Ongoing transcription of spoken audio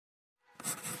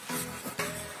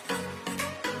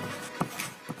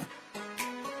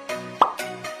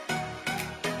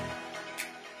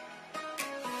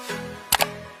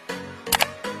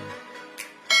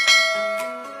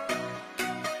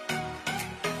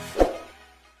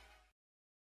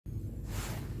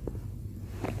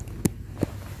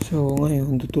So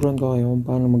ngayon, tuturuan ko kayo kung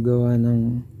paano maggawa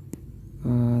ng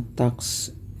tax,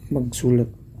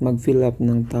 mag-fill up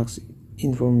ng tax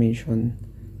information.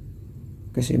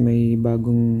 Kasi may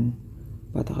bagong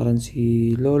patakaran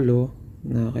si Lolo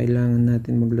na kailangan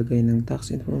natin maglagay ng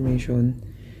tax information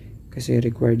kasi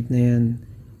required na yan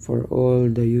for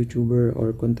all the YouTuber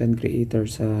or content creator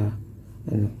sa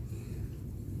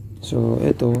So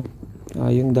ito,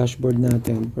 yung dashboard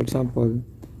natin. For example,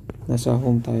 nasa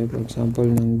home tayo, for example,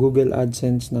 ng Google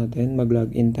Adsense natin,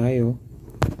 mag-login tayo.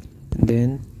 And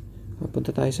then, punta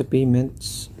tayo sa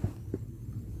payments.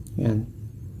 Yan.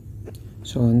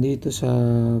 So, andito sa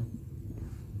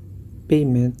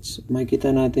payments, makikita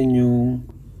natin yung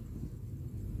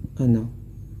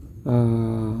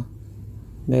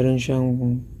meron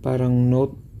siyang parang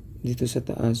note dito sa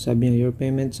taas. Sabi niya, your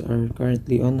payments are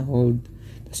currently on hold.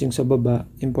 Tapos yung sa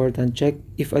baba, important, check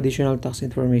if additional tax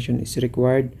information is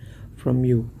required from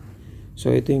you.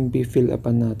 So, ito yung fill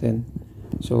upan natin.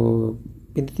 So,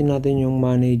 pindutin natin yung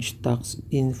manage tax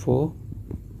info.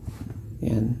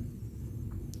 Yan.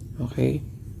 Okay.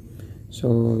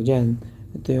 So, dyan.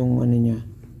 Ito yung niya.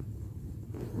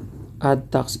 Add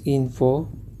tax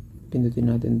info. Pindutin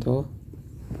natin to.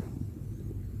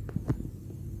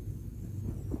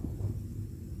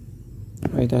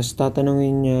 Okay. Tapos,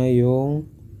 tatanungin niya yung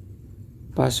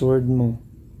password mo.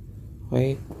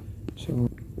 Okay. So,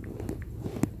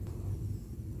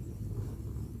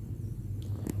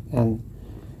 yan.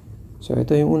 So,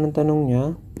 ito yung unang tanong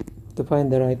niya. To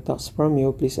find the right tax from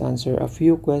you, please answer a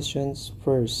few questions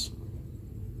first.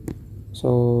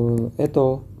 So,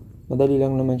 ito, madali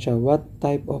lang naman siya. What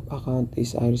type of account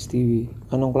is AYRI'STV?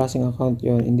 Anong klaseng account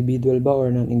yon? Individual ba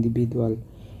or non-individual?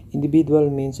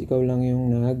 Individual means ikaw lang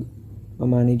yung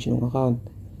nag-manage ng account.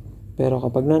 Pero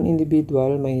kapag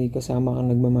non-individual, may kasama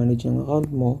kang nag-manage ng account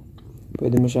mo,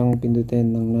 pwede mo siyang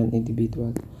pindutin ng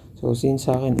non-individual. So, since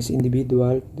sa akin is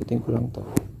individual, pindutin ko lang to.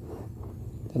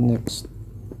 Then next.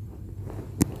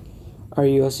 Are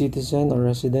you a citizen or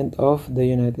resident of the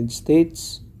United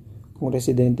States? Kung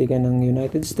residente ka ng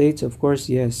United States, of course,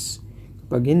 yes.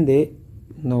 Kapag hindi,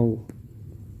 no.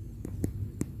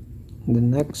 And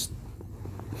then next.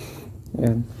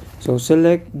 Ayan. So,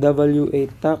 select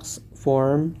W8 tax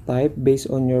form type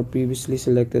based on your previously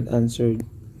selected answer.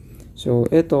 So,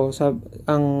 ito,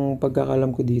 ang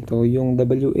pagkakalam ko dito, yung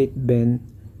W8 Ben,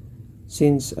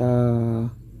 since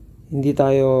hindi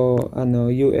tayo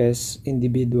US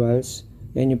individuals,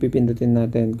 yan yung pipindutin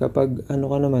natin. Kapag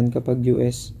kapag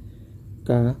US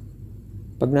ka,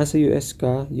 pag nasa US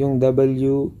ka, yung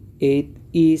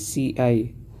W8ECI.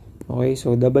 Okay,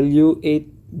 so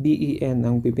W8BEN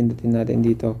ang pipindutin natin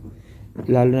dito.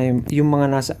 Lalo na yung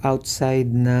mga nasa outside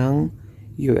ng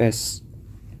US.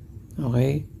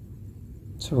 Okay?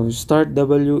 So, start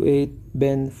W8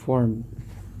 Ben form.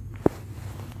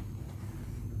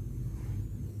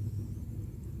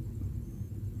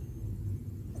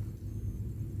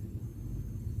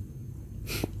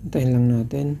 Hintayin lang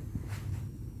natin.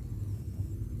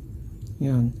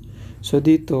 Yan. So,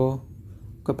 dito,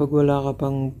 kapag wala ka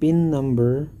pang PIN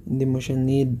number, hindi mo siya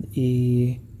need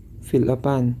i-fill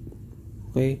upan.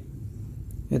 Okay?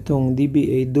 Itong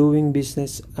DBA, doing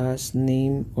business as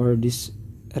name or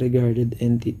disregarded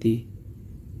entity.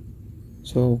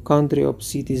 So, country of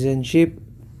citizenship.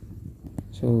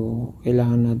 So,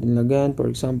 kailangan natin lagyan. For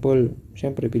example,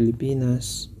 syempre,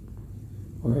 Pilipinas.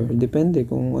 Or depende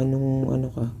kung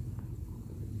anong ka.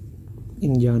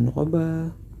 Indiano ka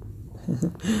ba?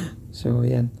 So,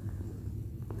 yan.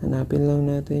 Hanapin lang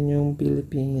natin yung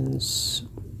Philippines.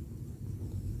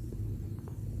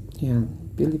 Yan.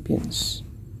 Philippines.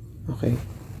 Okay.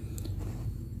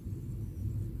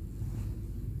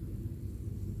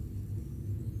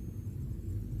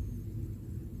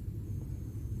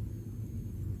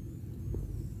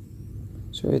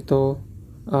 So, ito,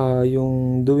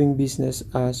 yung doing business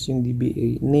as yung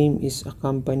DBA. Name is a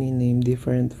company name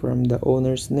different from the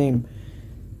owner's name.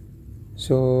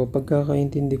 So,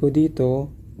 pagkakaintindi ko dito,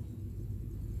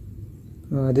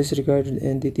 disregarded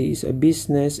entity is a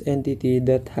business entity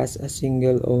that has a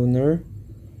single owner,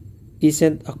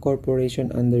 isn't a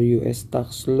corporation under US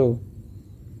tax law,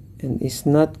 and is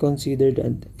not considered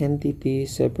an entity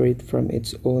separate from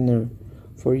its owner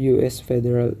for US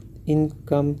federal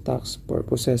income tax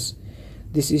purposes.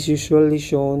 This is usually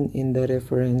shown in the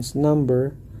reference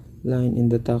number line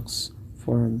in the tax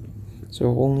form.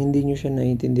 So, kung hindi nyo siya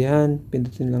naiintindihan,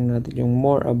 pindutin lang natin yung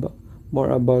more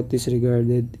about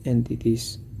disregarded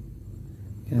entities.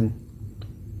 Yan.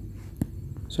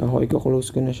 So, ako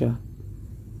i-close ko na siya.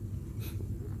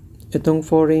 Itong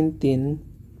foreign TIN,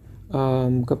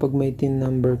 kapag may TIN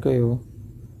number kayo,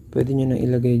 pwede nyo na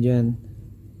ilagay dyan.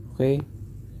 Okay?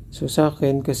 So, sa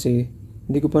akin kasi,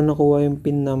 hindi ko pa nakuha yung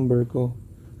PIN number ko.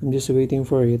 I'm just waiting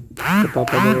for it.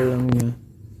 Kapapadala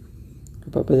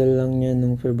lang niya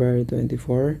nung February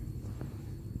 24.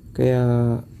 Kaya,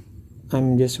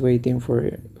 I'm just waiting for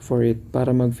it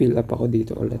para mag-fill up ako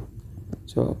dito ulit.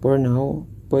 So, for now,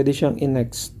 pwede siyang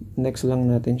i-next. Next lang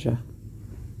natin siya.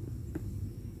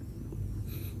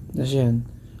 Tapos yan.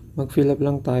 Mag-fill up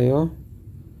lang tayo.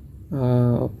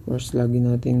 Of course, lagi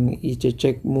natin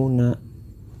i-check muna,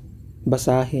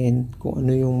 basahin kung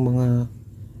ano yung mga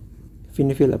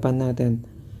fini-fill upan natin.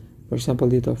 For example,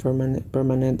 dito,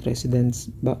 permanent residence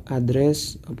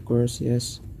address, of course,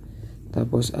 yes.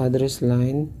 Tapos, address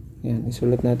line. Yan,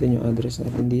 isulat natin yung address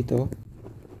natin dito.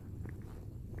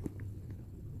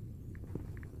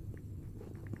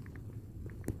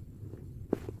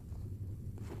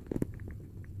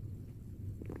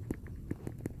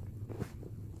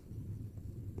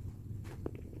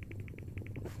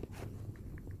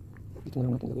 Dito na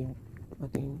lang natin lagay yung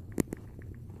ating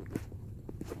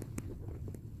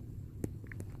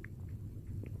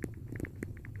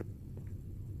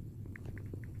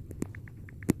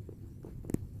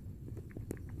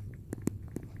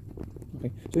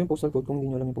okay. So yung postal code, kung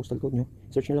hindi nyo alam yung postal code nyo,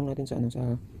 search nyo lang natin sa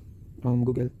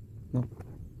Google, no?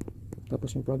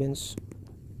 Tapos yung province,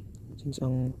 since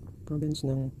ang province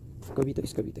ng Cavite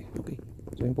is Cavite. Okay.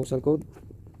 So yung postal code,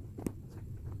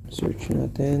 search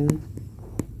natin.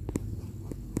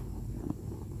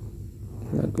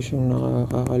 Lagi ko siyang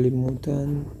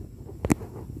nakakalimutan.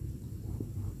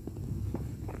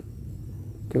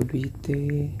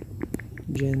 Cavite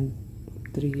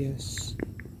Gentrias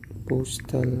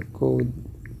postal code.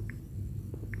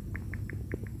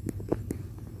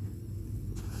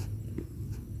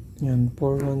 Yan,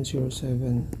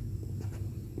 4107.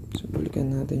 So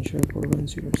balikan natin siya,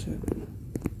 4107.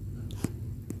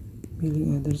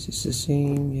 Mailing address is the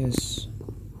same, yes.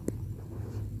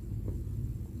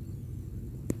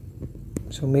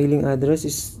 So mailing address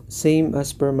is same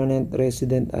as permanent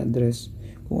resident address.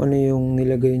 Kung ano yung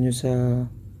nilagay nyo sa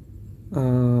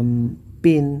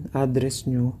PIN address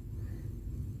nyo,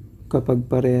 kapag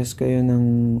parehas kayo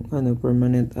ng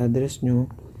permanent address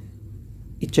nyo,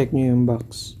 i-check nyo yung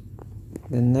box.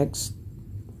 Then next.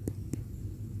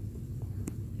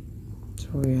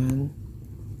 So yan.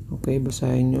 Okay,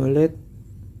 basahin nyo ulit.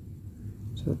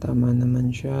 So tama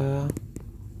naman siya.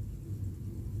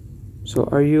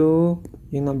 So are you,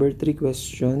 yung number 3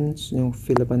 questions, yung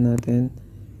fill upan natin,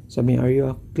 sabi niya, are you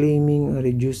claiming a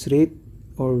reduced rate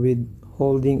or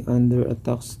withholding under a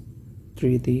tax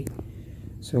treaty?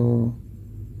 So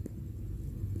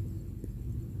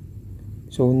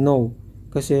no,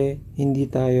 kasi hindi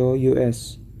tayo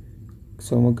US.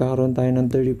 So magkakaroon tayo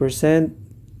ng 30%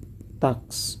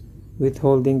 tax,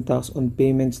 withholding tax on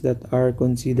payments that are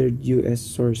considered US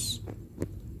source.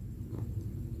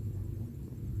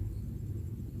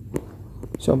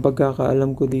 So ang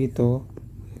pagkakaalam ko dito,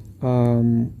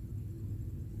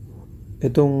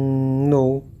 itong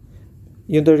no,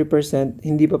 yung 30%,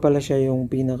 hindi pa pala siya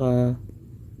yung pinaka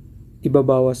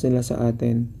ibabawas nila sa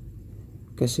atin.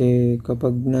 Kasi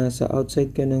kapag nasa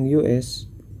outside ka ng US,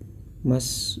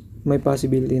 mas may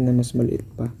possibility na mas maliit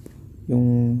pa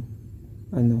yung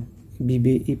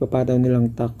ipapataw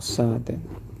nilang tax sa atin.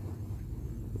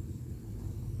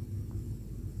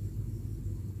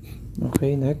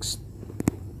 Okay, next.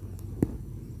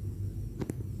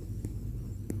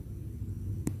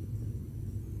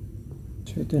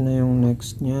 So ito na yung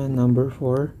next niya, number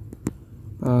 4,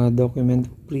 document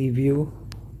preview.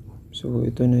 So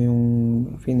ito na yung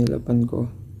finilapan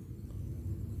ko.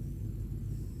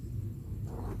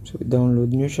 So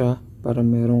download nyo siya para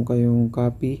meron kayong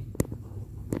copy.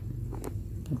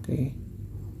 Okay.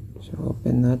 So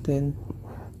open natin.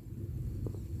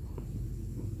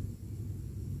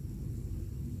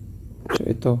 So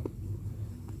ito.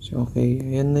 So okay,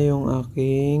 ayan na yung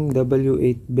aking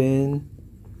W8 Ben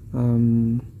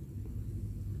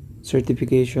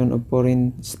certification of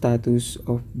foreign status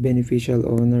of beneficial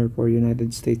owner for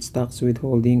United States tax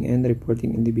withholding and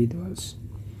reporting individuals.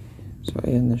 So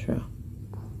ayan na siya.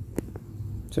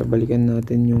 So balikan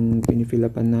natin yung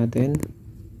pinifilapan natin.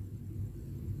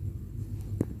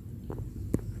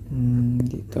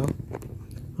 Dito.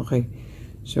 Okay.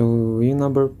 So yung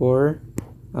number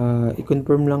 4,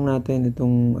 i-confirm lang natin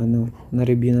itong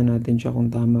na-review na natin siya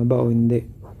kung tama ba o hindi.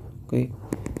 Okay.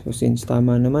 So since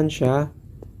tama naman siya,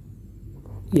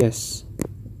 yes.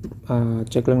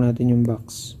 Check lang natin yung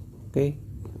box. Okay.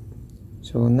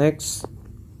 So next.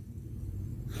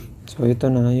 So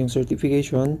ito na yung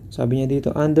certification. Sabi niya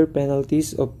dito, under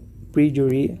penalties of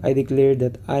perjury, I declare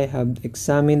that I have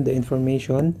examined the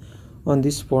information on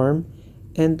this form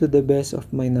and to the best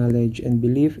of my knowledge and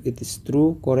belief it is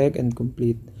true, correct, and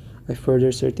complete. I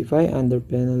further certify under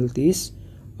penalties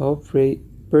of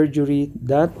perjury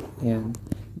that, ayan,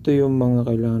 ito yung mga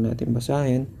kailangan natin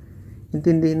basahin.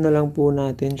 Intindihin na lang po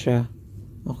natin siya.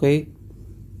 Okay?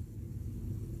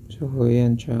 So,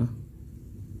 ayan siya.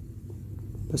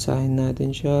 Basahin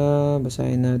natin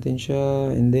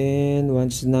siya, and then,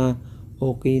 once na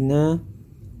okay na,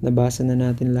 nabasa na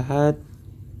natin lahat,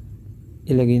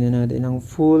 ilagay na natin ang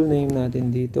full name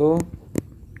natin dito.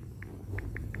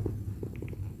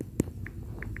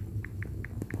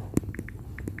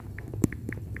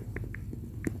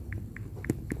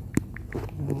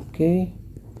 Okay.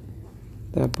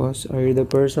 Tapos, are you the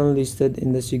person listed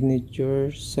in the signature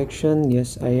section?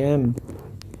 Yes, I am.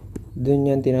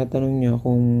 Doon yan tinatanong niya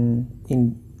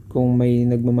kung may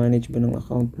nagmamanage ba ng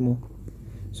account mo.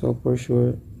 So, for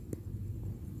sure,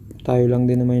 tayo lang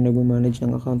din naman yung nagmamanage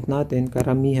ng account natin.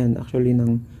 Karamihan, actually,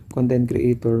 ng content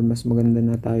creator, mas maganda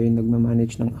na tayo yung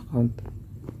nagmamanage ng account.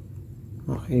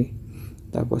 Okay.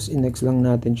 Tapos, i-next lang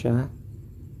natin siya.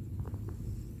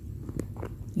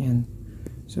 Yan.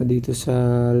 So, dito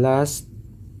sa last,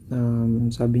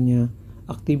 sabi niya,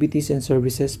 activities and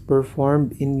services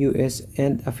performed in US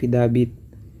and affidavit.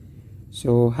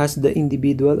 So, has the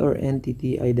individual or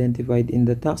entity identified in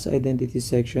the tax identity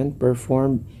section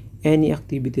performed any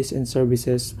activities and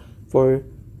services for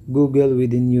Google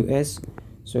within US?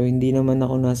 So, hindi naman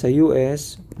ako nasa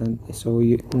US, so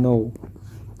no.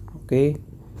 Okay?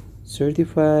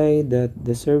 Certify that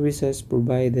the services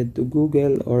provided to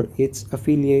Google or its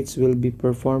affiliates will be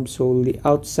performed solely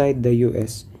outside the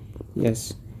US.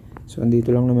 Yes. So,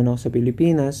 andito lang naman ako sa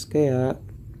Pilipinas, kaya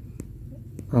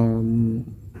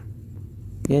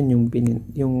yan yung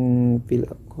fill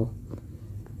up ko.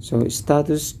 So,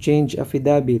 status change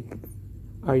affidavit.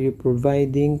 Are you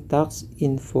providing tax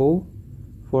info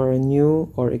for a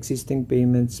new or existing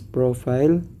payments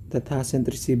profile that hasn't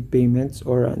received payments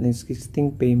or an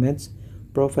existing payments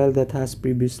profile that has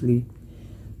previously?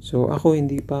 So, ako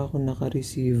hindi pa ako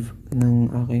naka-receive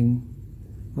ng aking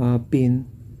PIN.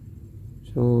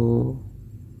 So,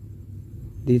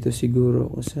 dito siguro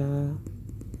ako sa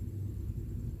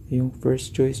yung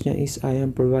first choice niya is I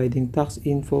am providing tax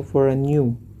info for a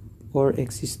new or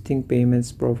existing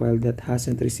payments profile that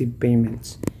hasn't received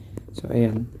payments. So,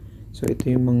 ayan. So, ito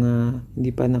yung mga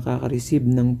hindi pa nakaka-receive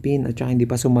ng PIN at saka hindi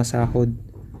pa sumasahod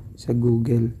sa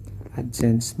Google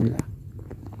AdSense nila.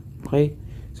 Okay?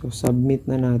 So,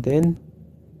 submit na natin.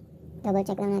 Double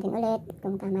check lang natin ulit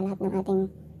kung tama lahat ng ating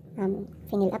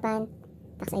finil-upan.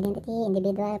 Tax identity,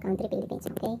 individual, country, Philippines.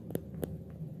 Okay?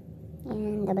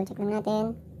 Ayan, double check lang natin.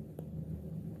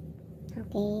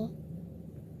 Okay.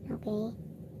 Okay.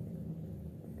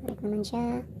 Correct naman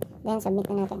siya. Then, submit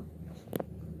na natin.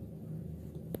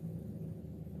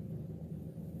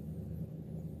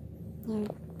 Ayan.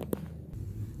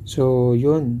 So,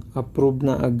 yun. Approve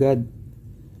na agad.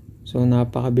 So,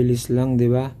 napakabilis lang, di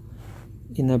ba?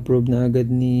 In-approve na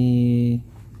agad ni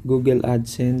Google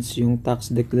AdSense yung tax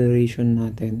declaration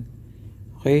natin.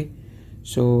 Okay?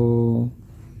 So,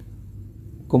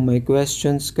 kung may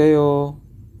questions kayo,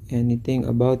 anything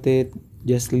about it,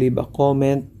 just leave a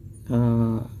comment.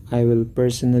 I will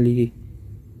personally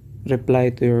reply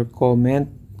to your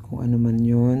comment kung ano man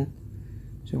yun.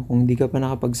 So, kung di ka pa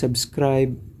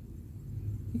nakapag-subscribe,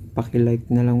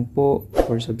 paki-like na lang po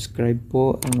or subscribe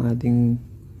po ang ating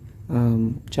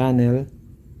channel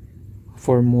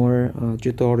for more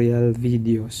tutorial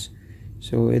videos.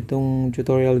 So, itong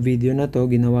tutorial video na to,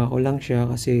 ginawa ko lang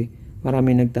siya kasi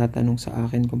marami nagtatanong sa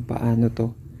akin kung paano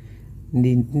to.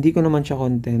 Hindi ko naman siya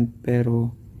content,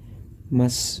 pero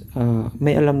mas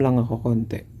may alam lang ako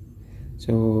konti.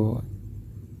 So,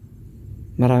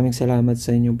 maraming salamat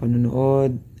sa inyong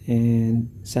panonood and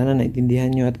sana naintindihan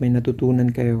nyo at may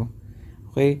natutunan kayo.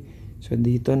 Okay? So,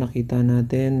 dito nakita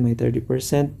natin may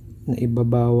 30% na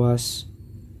ibabawas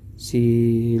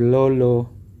si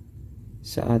Lolo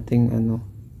sa ating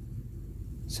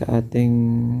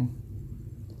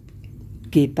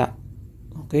kita.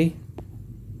 Okay?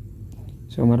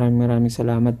 So maraming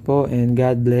salamat po and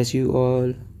God bless you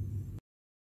all.